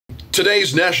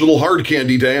Today's National Hard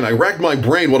Candy Day, and I racked my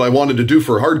brain what I wanted to do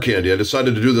for hard candy. I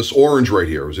decided to do this orange right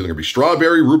here. It was either going to be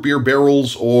strawberry, root beer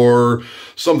barrels, or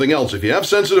something else. If you have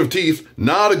sensitive teeth,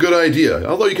 not a good idea,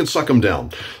 although you can suck them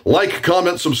down. Like,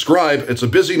 comment, subscribe. It's a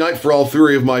busy night for all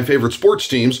three of my favorite sports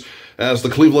teams as the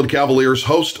Cleveland Cavaliers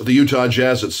host the Utah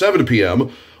Jazz at 7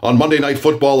 p.m. On Monday Night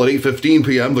Football at 8:15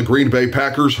 p.m., the Green Bay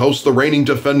Packers host the reigning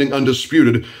defending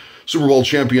undisputed Super Bowl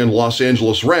champion Los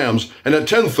Angeles Rams, and at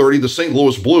 10:30, the St.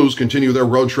 Louis Blues continue their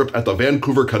road trip at the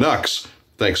Vancouver Canucks.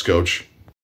 Thanks, Coach.